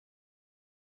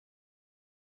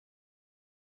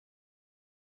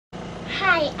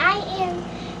Hi, I am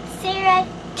Sarah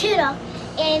Toodle,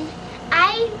 and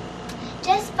I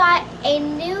just bought a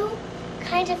new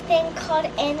kind of thing called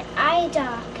an eye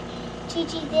dock.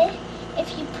 Gigi,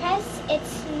 if you press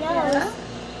its nose,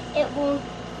 it will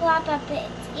flop up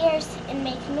its ears and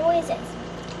make noises.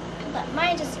 But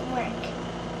mine doesn't work.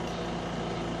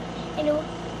 And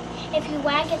if you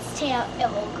wag its tail, it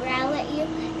will growl at you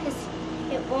because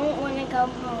it won't want to go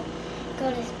home, go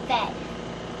to bed.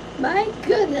 My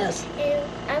goodness. And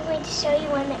I'm going to show you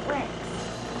one that works.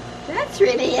 That's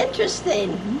really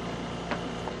interesting.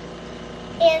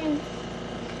 And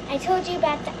I told you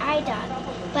about the eye dot,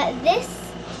 but this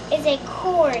is a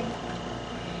cord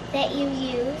that you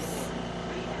use.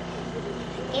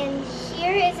 And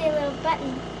here is a little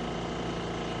button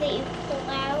that you pull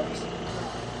out,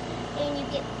 and you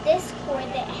get this cord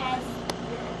that has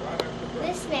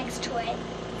this next to it.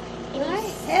 And My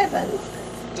heavens.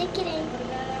 Stick it in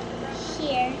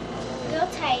here real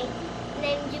tight, and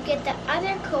then you get the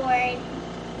other cord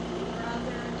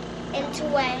into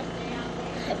a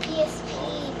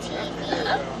PSP,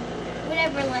 TV,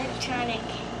 whatever electronic,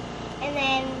 and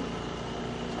then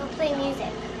it'll play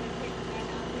music.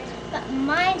 But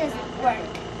mine doesn't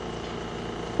work.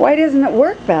 Why doesn't it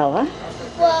work, Bella?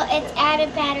 Well, it's out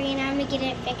of battery, and I'm going to get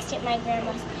it fixed at my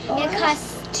grandma's. It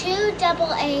costs $2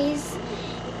 AA's.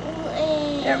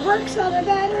 It works on a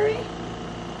battery?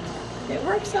 It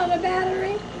works on a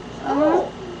battery? Oh.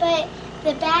 But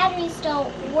the batteries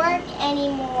don't work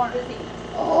anymore.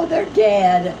 Oh, they're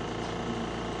dead.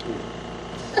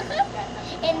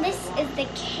 And this is the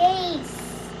case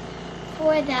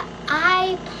for the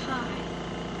iPod.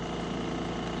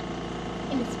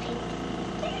 And it's pink.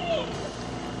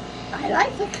 I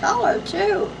like the color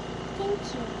too. Thank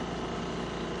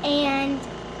you. And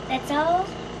that's all.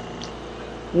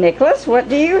 Nicholas, what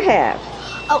do you have?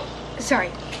 Oh,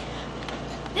 sorry.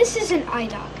 This is an eye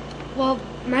dock. Well,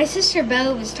 my sister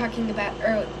Bella was talking about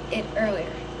it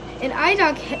earlier. An eye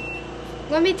dock,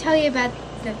 let me tell you about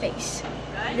the face.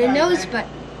 The nose button.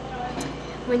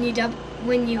 When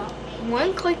you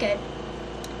one click it,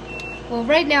 well,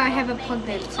 right now I have it plugged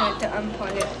in, so I have to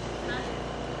unplug it.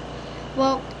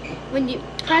 Well, when you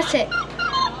press it,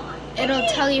 it'll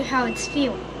tell you how it's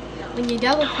feeling. When you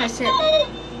double press it,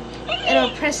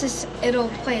 it'll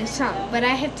play a song, but I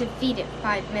have to feed it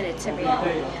 5 minutes every hour.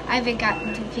 I haven't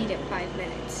gotten to feed it 5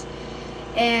 minutes.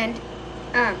 And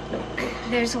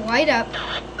there's a light up,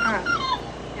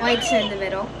 lights in the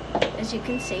middle, as you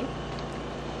can see.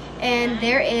 And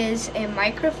there is a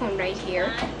microphone right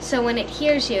here, so when it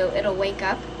hears you, it'll wake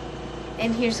up.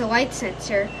 And here's a light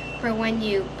sensor for when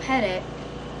you pet it,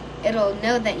 it'll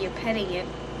know that you're petting it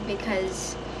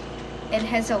because it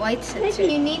has a light sensor.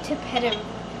 You need to pet him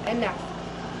enough,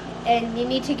 and you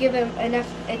need to give him enough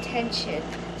attention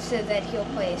so that he'll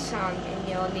play a song, and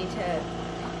you'll need to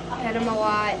pet him a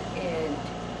lot.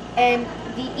 And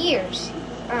the ears,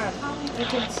 you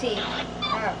can see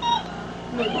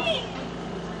move.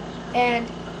 And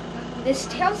this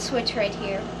tail switch right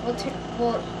here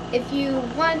will if you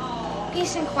want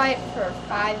peace and quiet for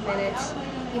 5 minutes,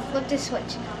 you flip the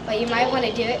switch, but you might want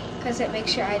to do it because it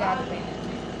makes your eye dog move.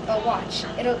 But watch,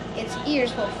 its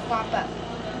ears will flop up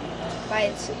on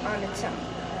its own.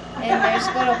 And there's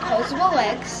little posable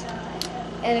legs,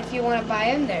 and if you want to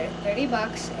buy them, they're $30,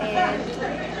 and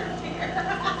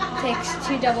it takes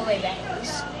 2 AA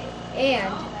batteries.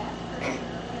 And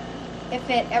if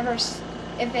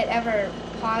it ever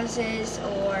pauses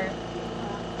or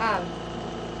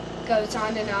goes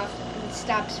on and off and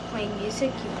stops playing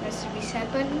music, you press the reset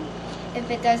button. If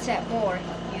it does that more,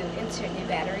 you insert new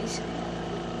batteries.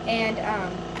 And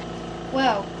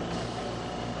well,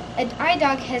 an eye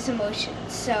dog has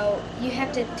emotions, so you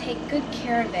have to take good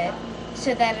care of it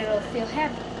so that it'll feel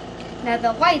happy. Now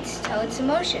the lights tell its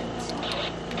emotions.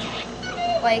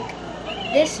 Like,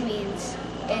 this means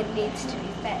it needs to be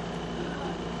fed.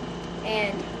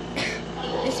 And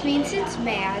this means it's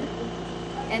mad.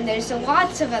 And there's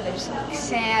lots of others, like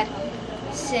sad,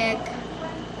 sick,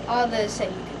 all those that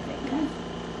you can think of.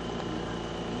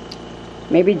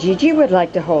 Maybe Gigi would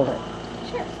like to hold it.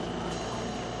 Sure.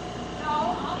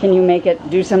 Can you make it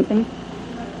do something?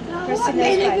 No, what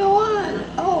made it go on?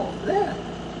 Oh, there.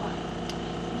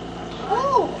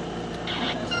 Oh.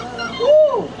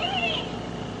 Ooh.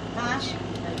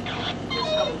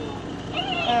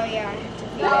 Oh yeah, I have to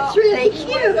feed That's it. really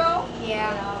cute.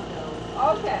 Yeah.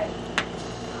 Okay.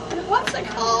 And what's it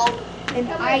called? An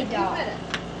eye dog.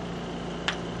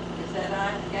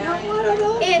 Now, what are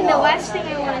those And the for? last thing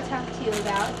I want to talk to you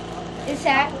about is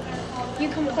that you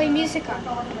can play music on it.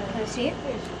 Can I see it?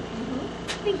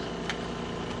 Thank you.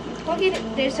 You plug it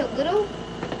in. There's a little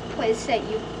place that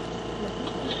you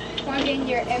plug in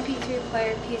your MP3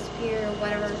 player, PSP, or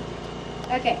whatever.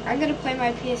 Okay, I'm gonna play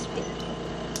my PSP.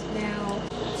 Now,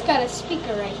 it's got a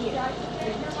speaker right here.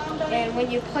 And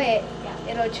when you play it,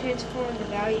 it'll transform the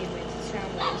volume into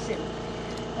sound waves and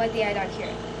let the iDock hear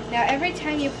it. Now, every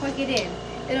time you plug it in,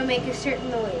 it'll make a certain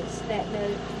noise that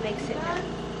makes it known.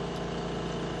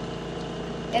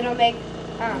 It'll make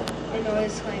a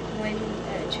noise like when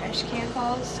a trash can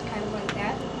falls, kind of like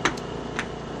that.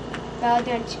 Well,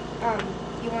 don't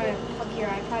you want to plug your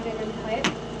iPod in and play it?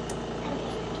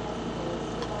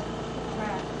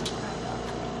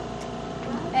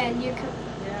 And you can,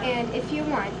 and if you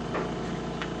want,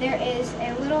 there is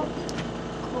a little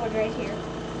cord right here.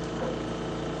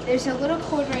 There's a little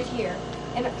cord right here,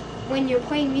 and when you're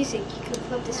playing music, you can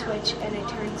flip the switch and it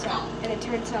turns off, and it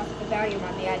turns off the volume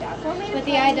on the iDock. But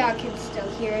the iDock can still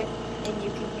hear it, and you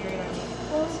can hear it on here.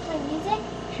 Want us to play music?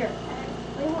 Sure.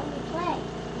 What do you want me to play?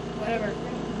 Whatever.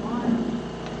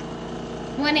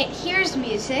 When it hears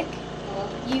music,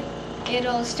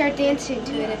 it'll start dancing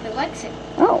to it if it likes it.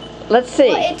 Oh, let's see.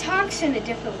 Well, it talks in a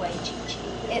different way, Gigi.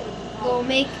 It will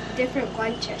make different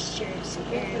light gestures and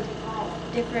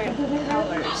different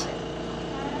colors.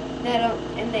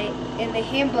 In the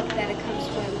handbook that it comes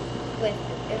with,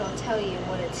 it'll tell you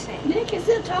what it's saying. Nick, is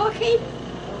it talking?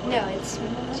 No, it's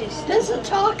just. Does it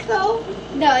talk though?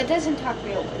 No, it doesn't talk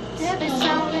real words. Right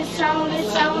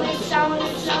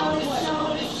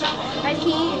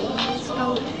here, let's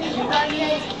go.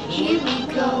 Here we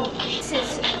go. It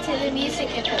says to the music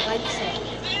if it likes it.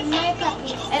 My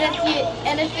puppies.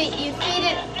 And if you feed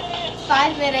it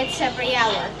 5 minutes every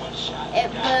hour,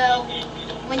 it will.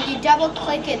 When you double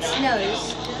click its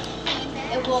nose,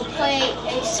 it will play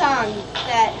a song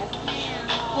that.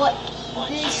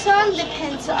 The song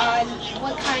depends on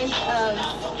what kind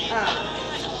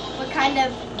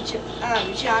of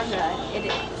genre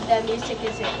the music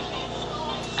is in.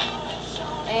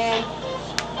 And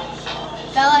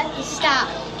Bella, stop.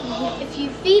 If you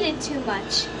feed it too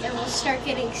much, it will start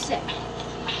getting sick.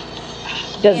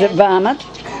 Does it vomit?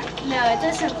 No, it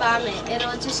doesn't vomit.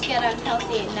 It'll just get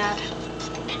unhealthy and not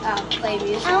play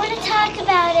music. I want to talk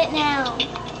about it now.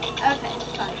 Okay,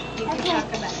 fine. You can talk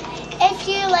about it. If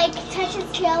you touch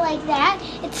its tail like that,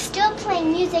 it's still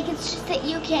playing music. It's just that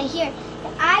you can't hear it. The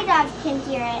iDogs can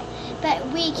hear it, but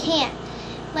we can't.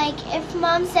 Like if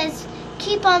Mom says,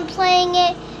 "Keep on playing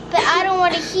it," but I don't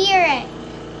want to hear it.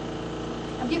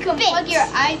 You can plug your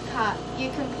iPod.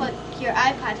 You can put your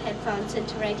iPod headphones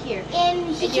into right here, And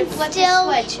and you flip the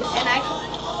switch, and I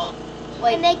can.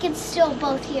 And they can still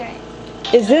both hear it.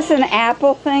 Is this an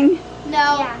Apple thing?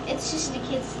 No, Yeah. it's just a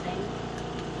kid's thing.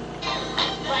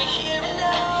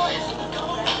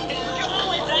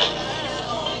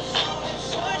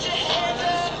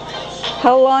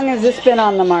 How long has this been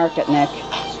on the market, Nick?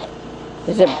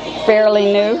 Is it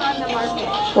fairly new? On the market.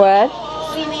 What?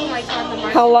 What do you mean, like on the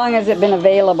market? How long has it been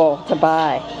available to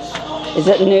buy? Is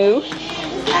it new?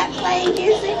 Is that playing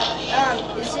music?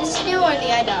 Is this new or the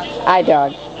iDog?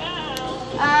 iDog.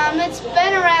 It's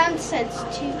been around since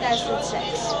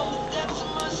 2006.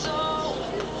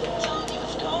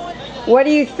 What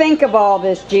do you think of all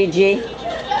this, Gigi?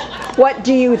 What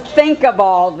do you think of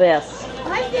all this?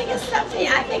 I think it's something,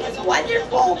 I think it's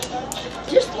wonderful.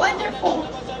 Just wonderful.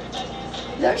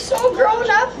 They're so grown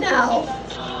up now.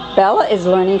 Bella is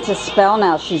learning to spell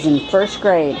now. She's in 1st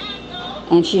grade.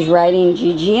 And she's writing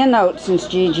Gigi a note since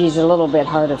Gigi's a little bit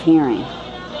hard of hearing.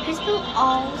 Can you spell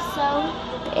also?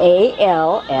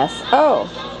 A-L-S-O.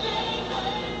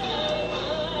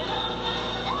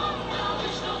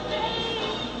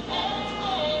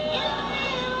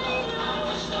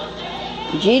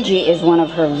 Gigi is one of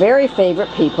her very favorite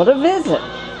people to visit.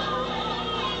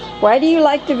 Why do you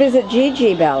like to visit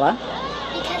Gigi, Bella?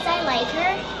 Because I like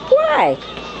her. Why?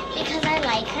 Because I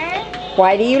like her.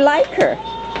 Why do you like her?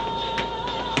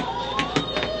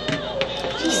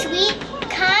 She's sweet,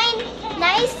 kind,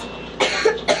 nice,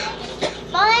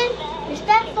 fun,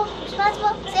 respectful,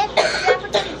 responsible, safe,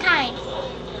 cooperative, kind,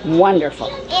 Wonderful.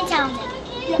 and talented.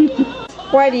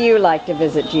 Why do you like to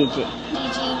visit Gigi?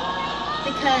 Gigi,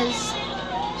 because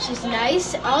she's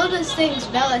nice. All of those things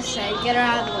Bella said, get her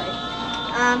out of the way.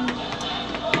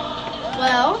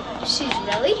 Well, she's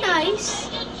really nice,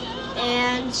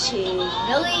 and she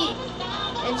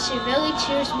really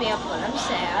cheers me up when I'm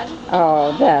sad,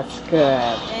 Oh, that's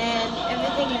good. and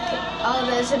everything, all of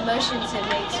those emotions it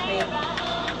makes me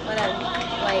when I'm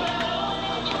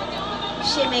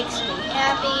she makes me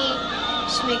happy,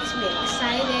 she makes me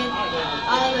excited,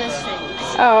 all of those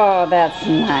things. Oh, that's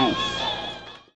nice.